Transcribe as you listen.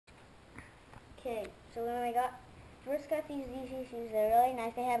Okay, so when I first got these DC shoes, they're really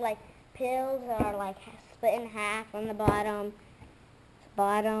nice. They had like pills that are like split in half on the bottom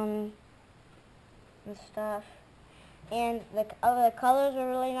and stuff. And the colors were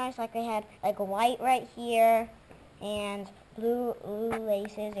really nice. Like they had like white right here, and blue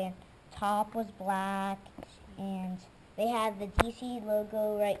laces, and top was black, and they had the DC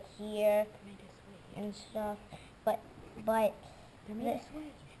logo right here and stuff. But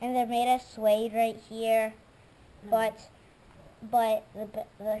and they're made of suede right here. No. But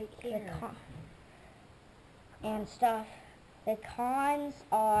and stuff. The cons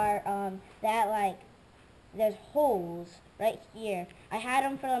are that like there's holes right here. I had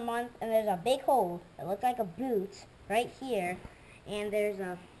them for a month, and there's a big hole that looks like a boot right here, and there's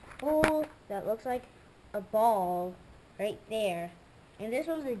a hole that looks like a ball right there. And this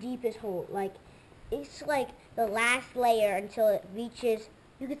one's the deepest hole. Like it's like the last layer until it reaches.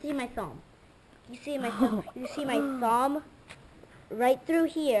 You can see my thumb. You see my thumb. You see my thumb right through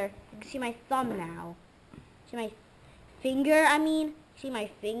here. You can see my thumb now. See my finger? I mean, see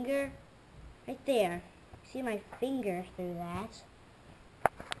my finger right there. See my finger through that.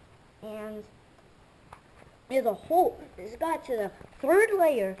 And there's a hole. It's got to the third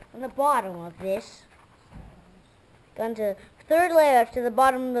layer on the bottom of this. Gone to third layer to the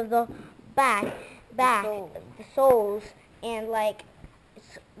bottom of the back, the soles, and like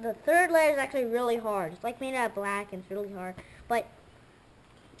the third layer is actually really hard. It's like made out of black, and it's really hard. But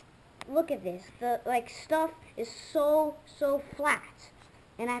look at this. The like stuff is so flat,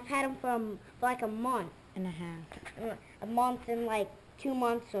 and I've had them for like a month and a half. A month and like 2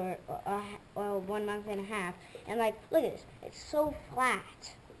 months, or 1 month and a half. And like, look at this. It's so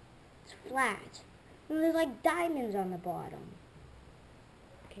flat. It's flat. And there's like diamonds on the bottom.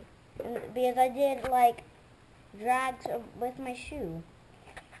 Okay. And because I did like drags with my shoe.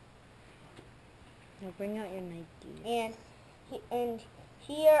 Now bring out your Nikes. And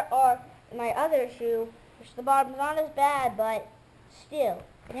here are my other shoe, which the bottom's not as bad, but still,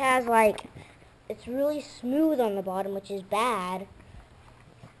 it has like, it's really smooth on the bottom, which is bad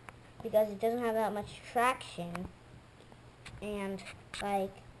because it doesn't have that much traction. And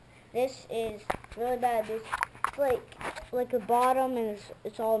like, this is really bad. It's like the bottom, and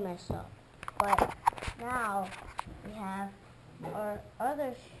it's all messed up. But now we have our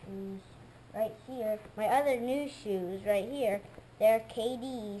other shoes right here. My other new shoes right here. They're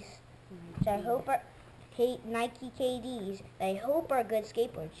KDs, which I hope are Nike KDs. I hope are good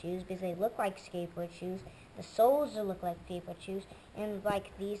skateboard shoes because they look like skateboard shoes. The soles look like skateboard shoes, and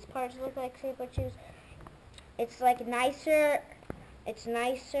like these parts look like skateboard shoes. It's like nicer. It's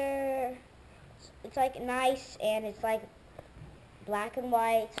nicer. It's like nice, and it's like black and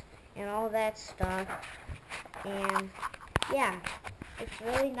white and all that stuff. And yeah, it's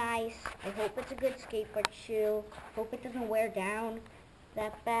really nice. I hope it's a good skateboard shoe. Hope it doesn't wear down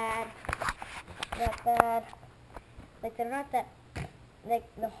that bad. Like they're not that. Like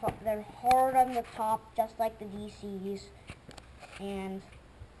they're hard on the top, just like the DCs. And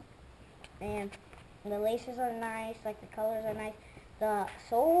the laces are nice. Like the colors are nice. The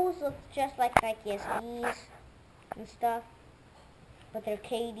soles look just like Nike SBs and stuff, but they're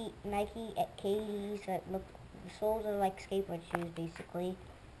Nike at KDs that look. The soles are like skateboard shoes, basically.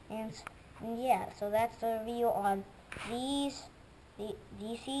 And yeah, so that's the review on these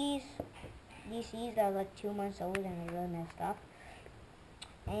DCs. DCs that are like 2 months old and they're really messed up.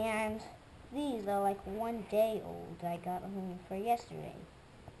 And these are like 1 day old. I got them for yesterday.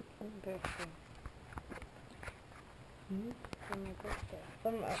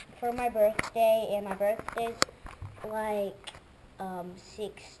 For my birthday, and my birthday's like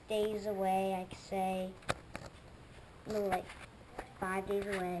 6 days away, I could say. No, like 5 days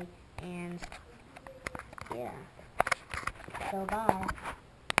away, and yeah. So bye.